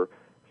Führer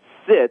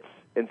sits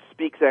and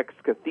speaks ex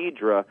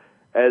cathedra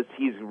as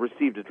he's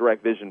received a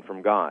direct vision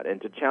from God.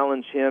 And to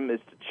challenge him is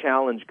to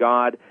challenge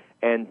God,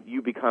 and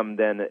you become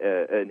then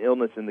an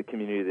illness in the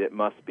community that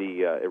must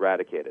be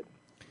eradicated.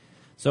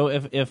 So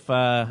if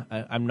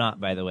I'm not,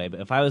 by the way,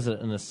 but if I was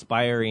an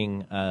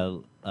aspiring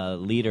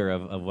leader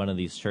of one of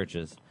these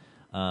churches,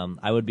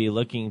 I would be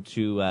looking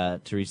to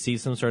receive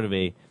some sort of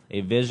a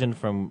vision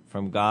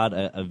from God,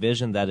 a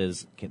vision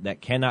that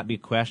cannot be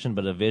questioned,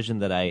 but a vision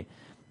that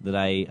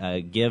I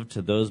give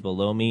to those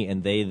below me,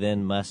 and they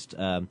then must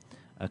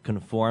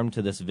conform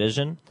to this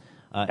vision.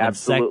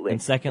 Absolutely.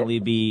 And secondly,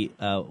 be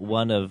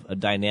one of a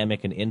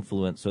dynamic and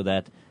influence, so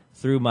that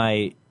through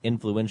my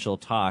influential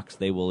talks,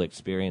 they will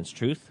experience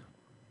truth.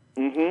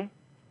 Mm-hmm.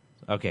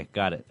 Okay,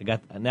 got it.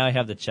 Now I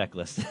have the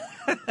checklist.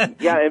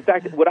 Yeah, in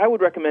fact, what I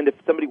would recommend if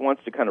somebody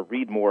wants to kind of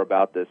read more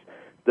about this,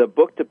 the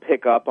book to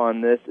pick up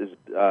on this is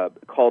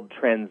called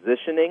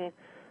Transitioning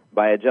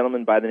by a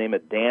gentleman by the name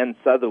of Dan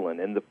Sutherland,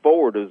 and the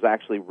foreword was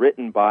actually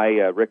written by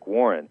Rick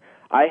Warren.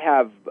 I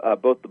have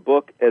both the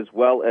book as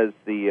well as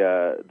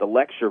the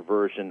lecture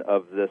version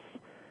of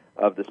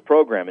this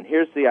program, and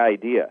here's the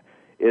idea: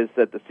 is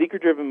that the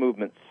seeker-driven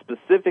movement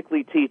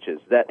specifically teaches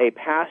that a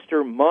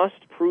pastor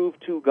must prove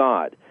to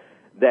God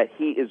that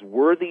he is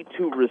worthy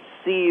to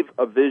receive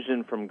a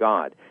vision from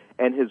God.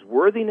 And his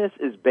worthiness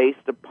is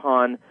based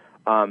upon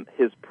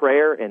his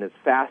prayer and his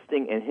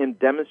fasting and him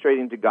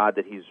demonstrating to God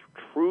that he's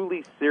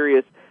truly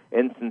serious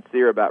and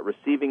sincere about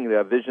receiving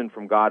the vision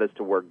from God as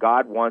to where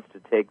God wants to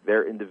take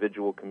their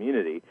individual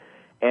community.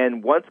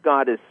 And once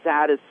God is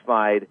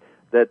satisfied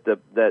that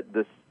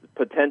this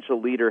potential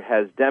leader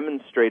has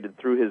demonstrated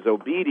through his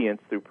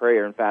obedience, through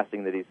prayer and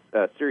fasting, that he's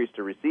serious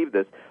to receive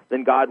this,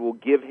 then God will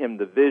give him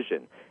the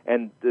vision.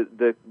 And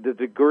the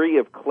degree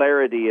of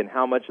clarity and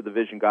how much of the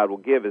vision God will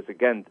give is,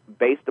 again,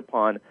 based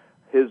upon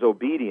his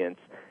obedience.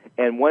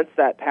 And once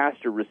that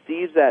pastor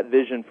receives that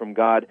vision from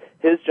God,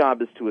 his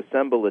job is to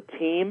assemble a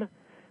team,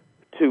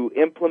 to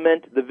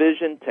implement the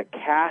vision, to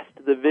cast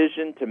the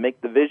vision, to make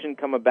the vision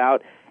come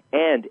about.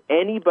 And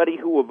anybody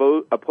who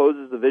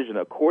opposes the vision,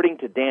 according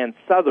to Dan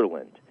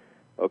Sutherland,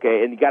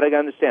 okay, and you got to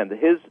understand that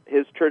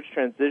his church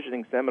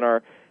transitioning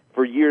seminar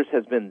for years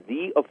has been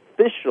the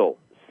official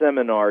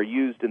seminar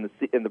used in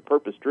the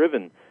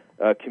purpose-driven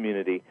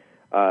community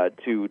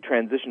to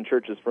transition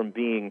churches from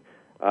being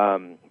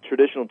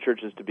traditional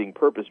churches to being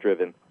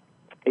purpose-driven.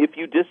 If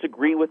you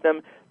disagree with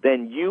them,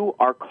 then you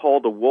are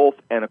called a wolf,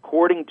 and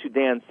according to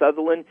Dan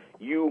Sutherland,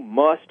 you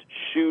must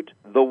shoot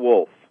the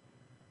wolf.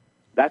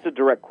 That's a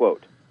direct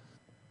quote.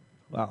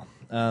 Wow.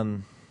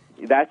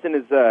 That's in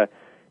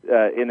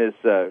his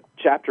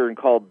chapter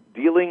called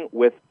 "Dealing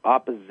with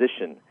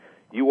Opposition."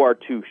 You are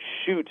to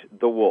shoot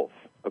the wolf,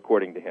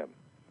 according to him.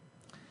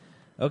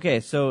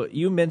 Okay, so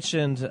you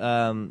mentioned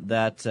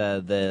that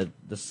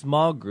the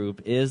small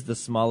group is the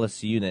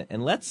smallest unit,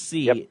 and let's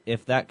see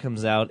if that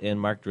comes out in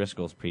Mark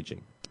Driscoll's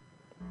preaching.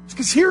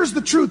 Because here's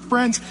the truth,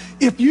 friends.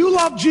 If you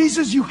love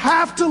Jesus, you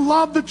have to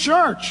love the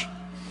church.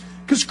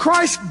 Because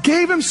Christ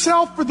gave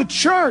himself for the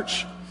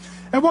church.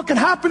 And what can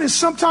happen is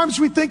sometimes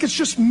we think it's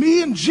just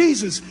me and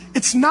Jesus.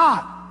 It's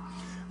not.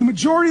 The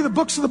majority of the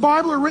books of the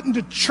Bible are written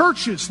to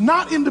churches,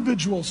 not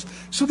individuals.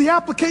 So the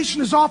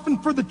application is often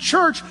for the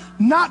church,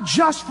 not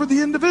just for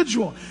the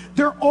individual.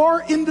 There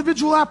are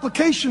individual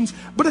applications,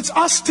 but it's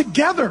us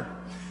together.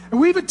 And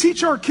we even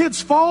teach our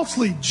kids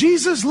falsely.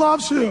 Jesus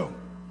loves who?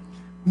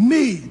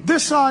 Me.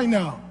 This I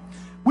know.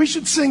 We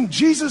should sing,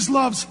 Jesus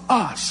loves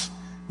us.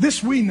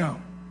 This we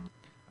know.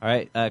 All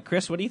right,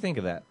 Chris, what do you think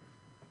of that?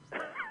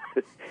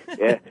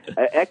 Yeah,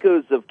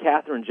 echoes of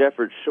Catherine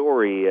Jefferts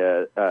Schori,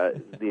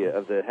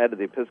 the head of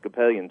the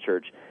Episcopalian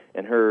Church,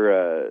 and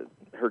her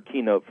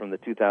keynote from the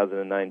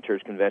 2009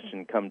 Church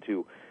Convention come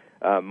to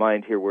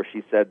mind here, where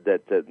she said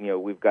that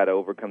we've got to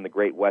overcome the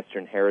great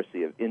Western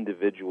heresy of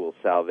individual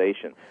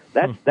salvation.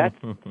 That's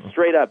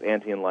straight up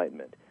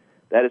anti-enlightenment.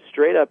 That is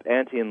straight up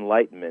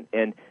anti-enlightenment.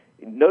 And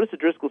notice that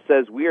Driscoll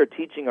says we are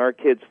teaching our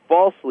kids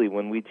falsely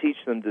when we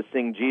teach them to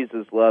sing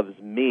 "Jesus loves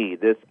me,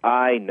 this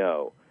I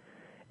know,"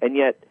 and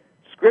yet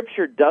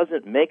Scripture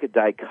doesn't make a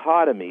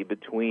dichotomy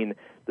between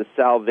the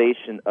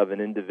salvation of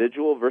an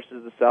individual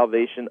versus the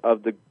salvation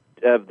of the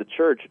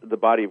church, the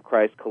body of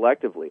Christ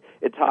collectively.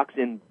 It talks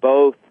in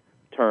both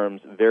terms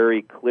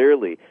very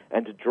clearly.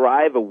 And to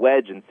drive a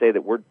wedge and say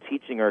that we're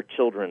teaching our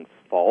children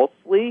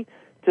falsely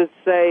to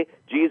say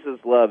Jesus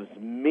loves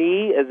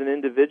me as an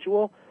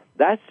individual,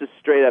 that's just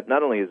straight up,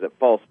 not only is it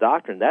false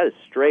doctrine, that is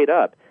straight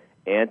up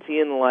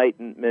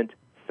anti-Enlightenment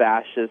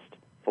fascist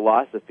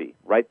philosophy,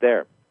 right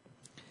there.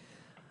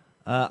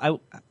 I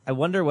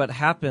wonder what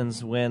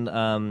happens when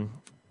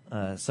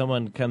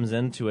someone comes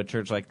into a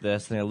church like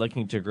this and they're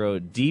looking to grow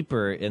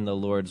deeper in the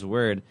Lord's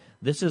Word.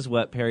 This is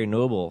what Perry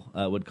Noble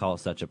would call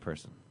such a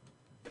person.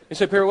 You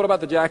say, Perry, what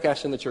about the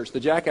jackass in the church? The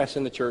jackass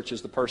in the church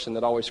is the person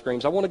that always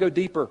screams, I want to go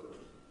deeper.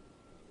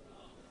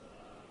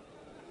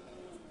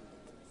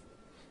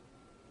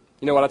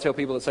 You know what I tell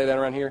people that say that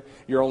around here?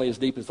 You're only as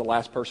deep as the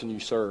last person you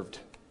served.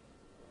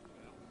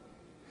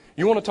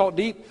 You want to talk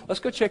deep? Let's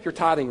go check your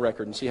tithing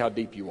record and see how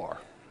deep you are.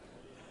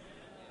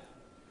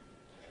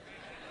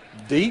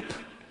 Deep?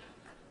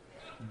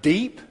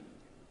 Deep?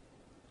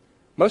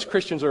 Most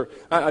Christians are,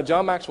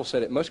 John Maxwell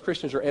said it, most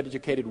Christians are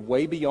educated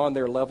way beyond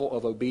their level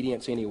of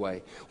obedience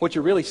anyway. What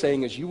you're really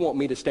saying is you want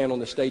me to stand on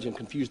the stage and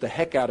confuse the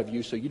heck out of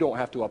you so you don't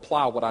have to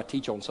apply what I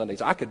teach on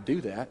Sundays. I could do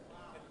that.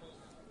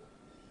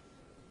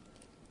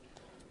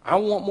 I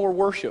want more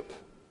worship.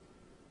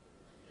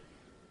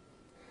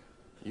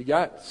 You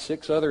got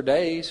 6 other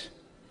days.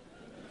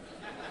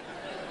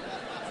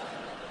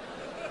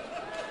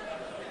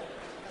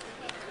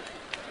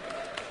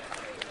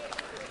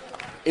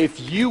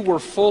 If you were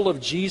full of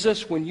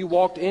Jesus when you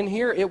walked in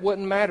here, it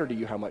wouldn't matter to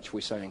you how much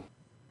we sang.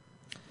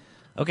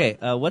 Okay,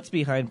 what's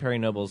behind Perry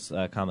Noble's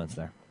comments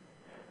there?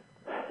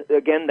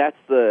 Again, that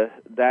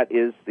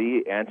is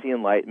the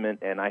anti-Enlightenment,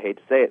 and I hate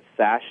to say it,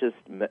 fascist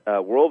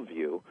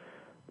worldview.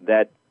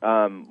 That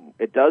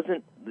it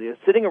doesn't.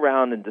 Sitting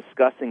around and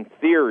discussing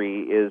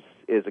theory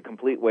is a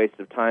complete waste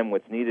of time.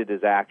 What's needed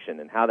is action,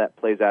 and how that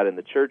plays out in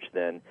the church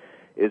then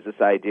is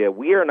this idea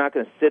we are not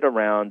going to sit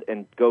around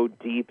and go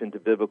deep into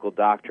biblical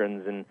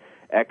doctrines and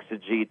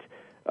exegete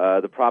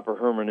the proper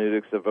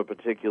hermeneutics of a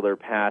particular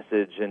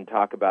passage and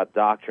talk about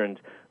doctrines.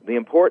 The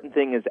important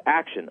thing is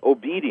action,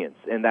 obedience,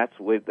 and that's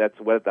at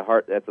the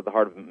heart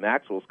of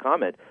Maxwell's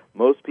comment.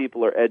 Most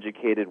people are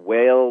educated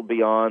well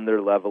beyond their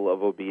level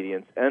of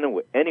obedience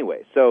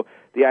anyway. So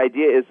the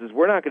idea is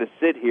we're not going to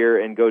sit here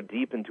and go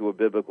deep into a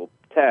biblical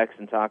text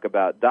and talk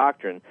about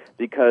doctrine,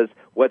 because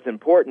what's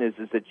important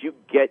is that you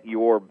get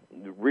your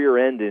rear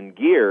end in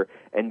gear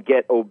and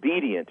get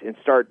obedient and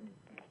start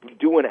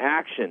doing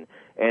action.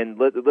 And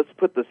let's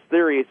put this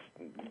serious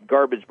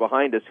garbage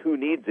behind us. Who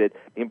needs it?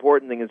 The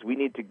important thing is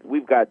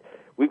we've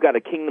got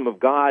a kingdom of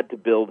God to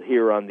build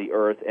here on the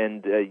earth,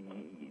 and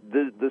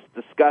this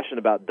discussion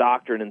about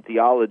doctrine and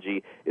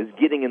theology is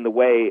getting in the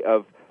way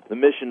of the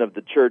mission of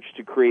the church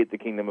to create the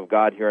kingdom of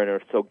God here on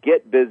earth. So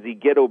get busy,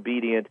 get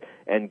obedient,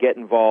 and get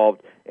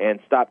involved, and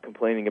stop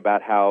complaining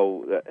about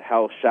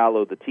how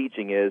shallow the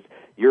teaching is.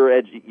 You're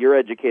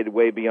educated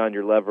way beyond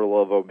your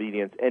level of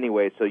obedience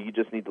anyway, so you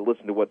just need to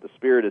listen to what the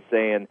Spirit is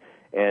saying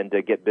and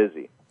get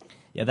busy.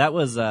 Yeah, that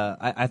was.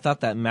 I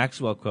thought that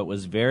Maxwell quote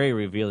was very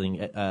revealing.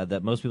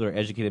 That most people are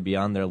educated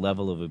beyond their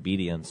level of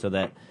obedience, so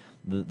that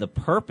the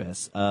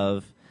purpose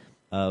of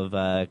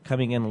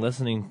coming in and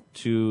listening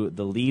to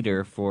the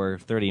leader for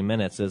 30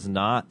 minutes is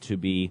not to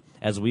be,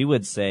 as we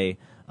would say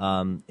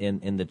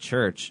in the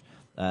church,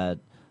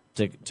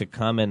 to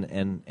come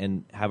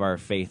and have our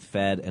faith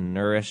fed and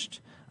nourished,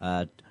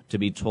 to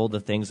be told the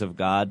things of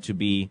God, to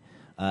be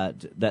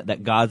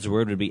that God's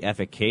word would be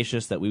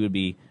efficacious, that we would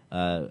be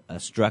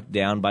struck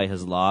down by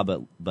His law,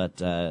 but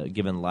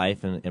given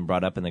life and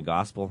brought up in the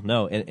gospel.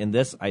 No, in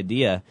this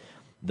idea,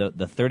 the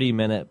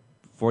 30-minute,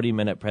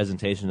 40-minute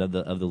presentation of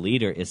the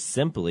leader is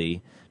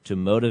simply to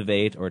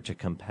motivate or to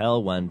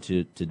compel one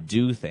to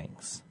do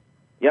things.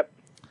 Yep.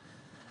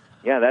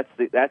 Yeah,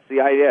 that's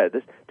the idea.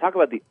 Talk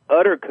about the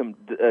utter.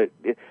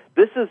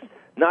 This is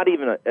not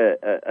even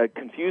a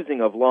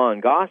confusing of law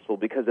and gospel,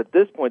 because at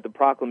this point the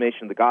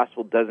proclamation of the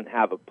gospel doesn't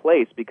have a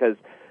place, because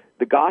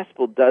the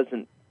gospel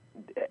doesn't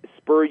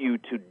spur you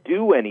to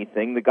do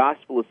anything. The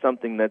gospel is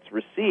something that's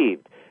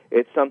received.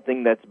 It's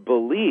something that's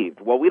believed.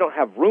 Well, we don't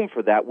have room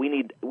for that.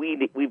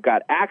 We've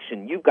got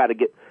action. You've got to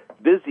get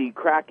busy,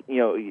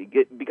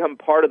 become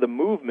part of the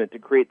movement to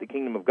create the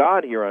kingdom of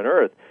God here on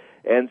earth.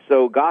 And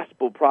so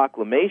gospel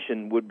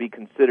proclamation would be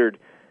considered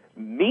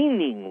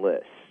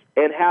meaningless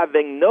and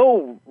having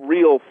no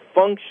real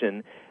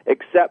function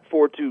except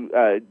for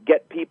to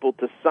get people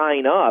to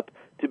sign up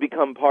to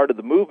become part of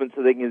the movement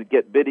so they can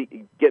get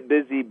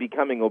busy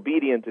becoming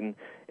obedient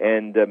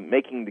and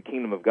making the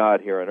kingdom of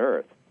God here on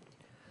earth.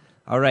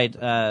 All right,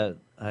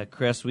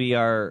 Chris, we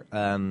are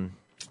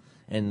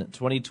in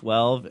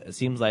 2012. It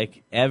seems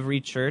like every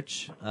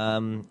church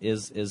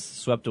is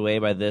swept away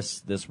by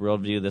this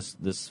worldview,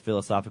 this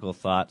philosophical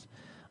thought.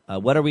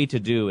 What are we to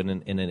do in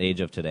an age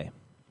of today?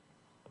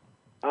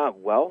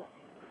 Well,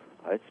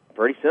 it's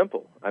pretty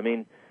simple. I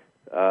mean,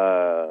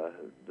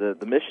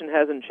 the mission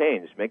hasn't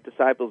changed. Make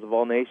disciples of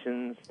all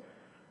nations,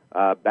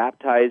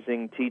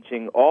 baptizing,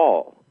 teaching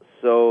all.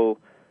 So,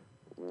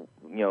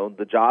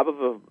 the job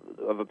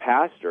of a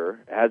pastor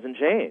hasn't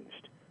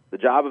changed. The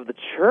job of the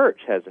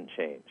church hasn't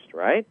changed,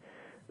 right?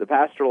 The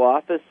pastoral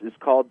office is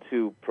called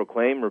to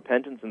proclaim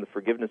repentance and the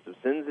forgiveness of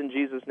sins in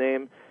Jesus'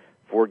 name,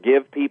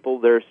 forgive people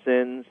their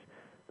sins,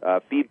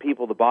 feed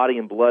people the body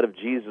and blood of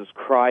Jesus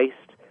Christ,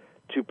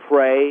 to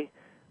pray,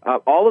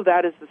 All of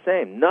that is the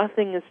same.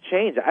 Nothing has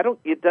changed.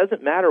 It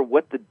doesn't matter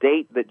what the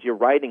date that you're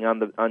writing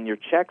on your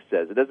check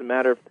says. It doesn't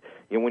matter if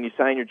when you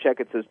sign your check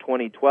it says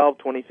 2012,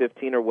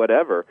 2015, or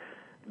whatever.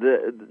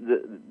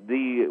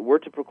 We're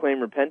to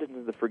proclaim repentance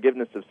and the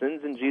forgiveness of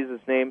sins in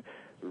Jesus' name.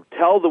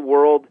 Tell the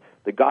world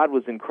that God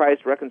was in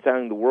Christ,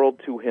 reconciling the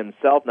world to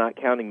Himself, not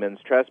counting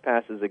men's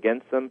trespasses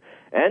against them,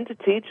 and to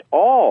teach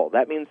all.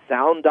 That means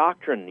sound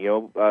doctrine.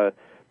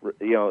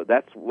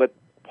 That's what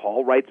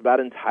Paul writes about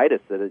in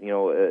Titus, that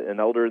an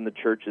elder in the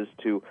church is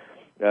to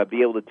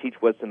be able to teach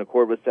what's in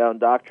accord with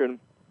sound doctrine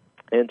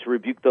and to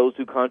rebuke those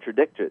who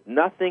contradict it.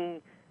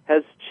 Nothing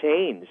has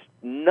changed.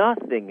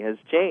 Nothing has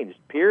changed,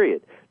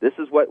 period. This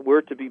is what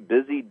we're to be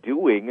busy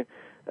doing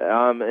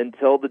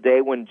until the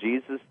day when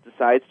Jesus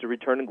decides to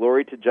return in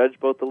glory to judge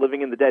both the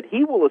living and the dead.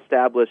 He will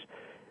establish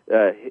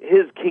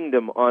His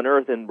kingdom on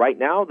earth, and right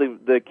now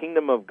the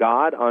kingdom of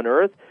God on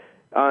earth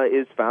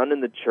is found in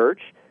the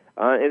church.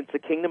 And it's the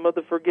kingdom of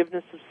the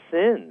forgiveness of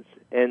sins.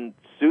 And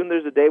soon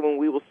there's a day when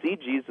we will see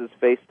Jesus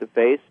face to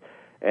face,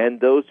 and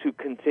those who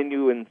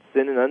continue in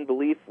sin and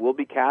unbelief will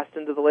be cast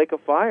into the lake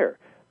of fire.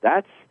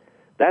 That's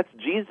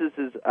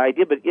Jesus'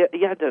 idea, but you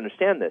have to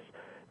understand this.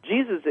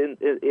 Jesus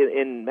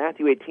in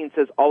Matthew 18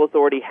 says, all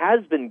authority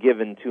has been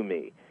given to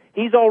me.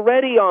 He's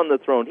already on the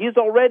throne. He's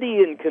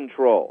already in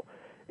control.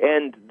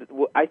 And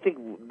I think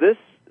this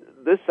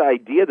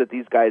idea that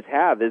these guys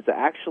have is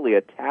actually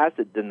a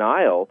tacit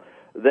denial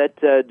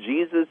that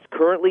Jesus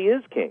currently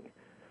is king.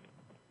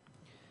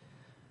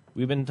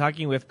 We've been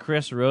talking with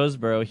Chris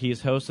Roseborough.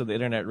 He's host of the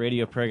internet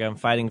radio program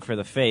Fighting for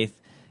the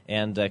Faith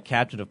and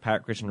captain of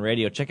Pirate Christian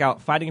Radio. Check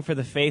out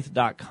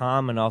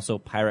fightingforthefaith.com and also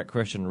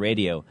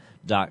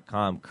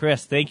piratechristianradio.com.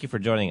 Chris, thank you for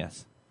joining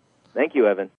us. Thank you, Evan.